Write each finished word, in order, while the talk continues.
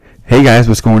Hey guys,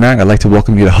 what's going on? I'd like to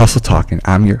welcome you to Hustle Talk, and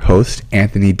I'm your host,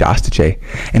 Anthony Dostiche.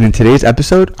 And in today's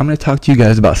episode, I'm going to talk to you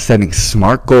guys about setting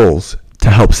smart goals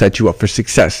to help set you up for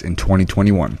success in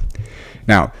 2021.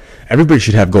 Now, everybody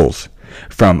should have goals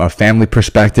from a family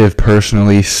perspective,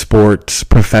 personally, sports,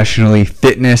 professionally,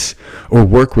 fitness, or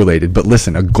work related. But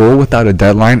listen, a goal without a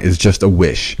deadline is just a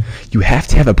wish. You have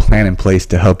to have a plan in place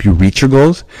to help you reach your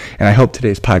goals, and I hope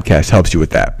today's podcast helps you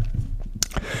with that.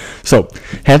 So,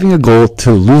 having a goal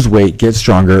to lose weight, get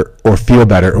stronger, or feel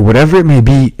better, or whatever it may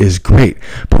be is great.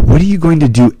 But what are you going to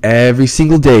do every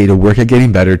single day to work at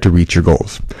getting better to reach your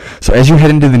goals? So as you head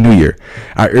into the new year,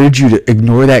 I urge you to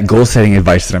ignore that goal setting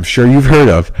advice that I'm sure you've heard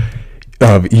of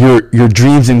your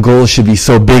dreams and goals should be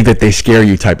so big that they scare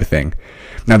you type of thing.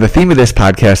 Now, the theme of this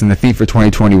podcast and the theme for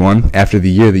 2021, after the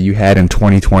year that you had in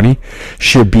 2020,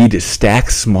 should be to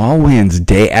stack small wins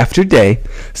day after day,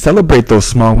 celebrate those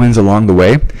small wins along the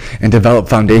way, and develop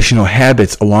foundational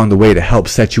habits along the way to help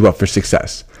set you up for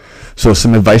success. So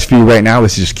some advice for you right now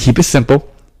is to just keep it simple,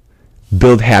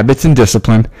 build habits and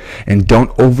discipline, and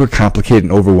don't overcomplicate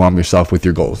and overwhelm yourself with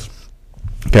your goals.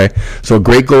 Okay, so a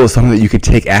great goal is something that you could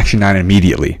take action on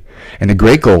immediately. And a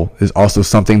great goal is also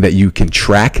something that you can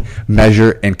track,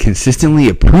 measure, and consistently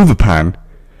improve upon.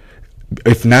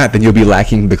 If not, then you'll be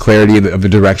lacking the clarity of the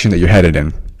direction that you're headed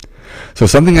in. So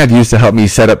something I've used to help me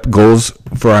set up goals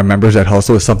for our members at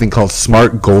Hustle is something called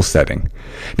SMART goal setting.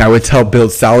 Now, it's helped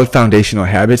build solid foundational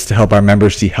habits to help our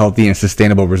members see healthy and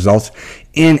sustainable results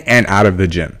in and out of the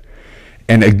gym.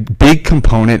 And a big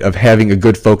component of having a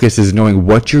good focus is knowing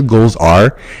what your goals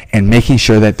are and making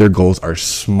sure that their goals are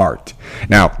smart.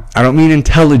 Now, I don't mean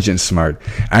intelligent smart.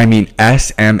 I mean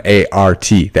SMART,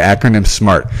 the acronym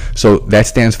SMART. So that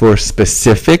stands for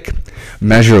specific,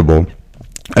 measurable,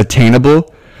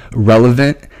 attainable,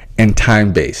 relevant, and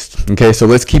time-based. Okay, so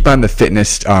let's keep on the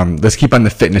fitness. Let's keep on the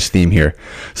fitness theme here.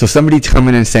 So somebody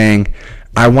coming and saying,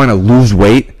 "I want to lose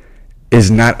weight," is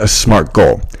not a smart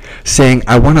goal. Saying,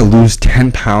 "I want to lose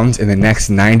 10 pounds in the next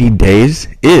 90 days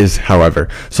is, however.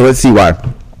 So let's see why.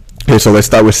 Okay, so let's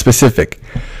start with specific.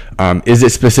 Is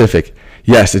it specific?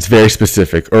 Yes, it's very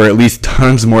specific, or at least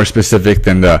tons more specific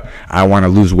than the "I want to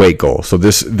lose weight" goal. So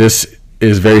this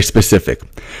is very specific.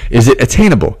 Is it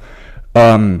attainable?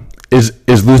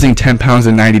 Is losing 10 pounds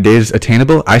in 90 days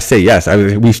attainable? I say yes.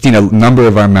 We've seen a number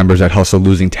of our members at Hustle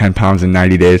losing 10 pounds in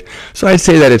 90 days. So I'd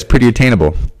say that it's pretty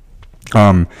attainable.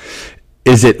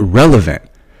 Is it relevant?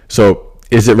 So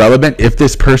is it relevant? If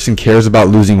this person cares about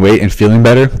losing weight and feeling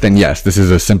better, then yes, this is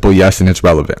a simple yes and it's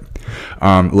relevant.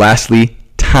 Lastly,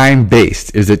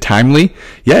 time-based. Is it timely?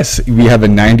 Yes, we have a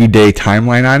 90-day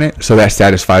timeline on it, so that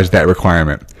satisfies that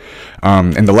requirement.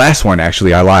 And the last one,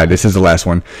 actually, I lied. This is the last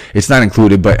one. It's not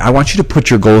included, but I want you to put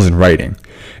your goals in writing.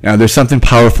 Now, there's something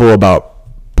powerful about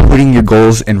putting your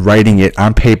goals and writing it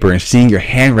on paper and seeing your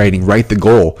handwriting write the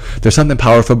goal. There's something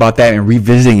powerful about that, and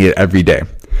revisiting it every day.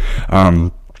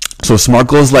 So smart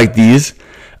goals like these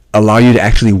allow you to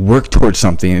actually work towards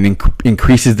something and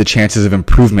increases the chances of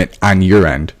improvement on your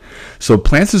end. So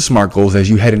plan some smart goals as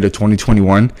you head into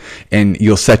 2021, and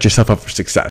you'll set yourself up for success.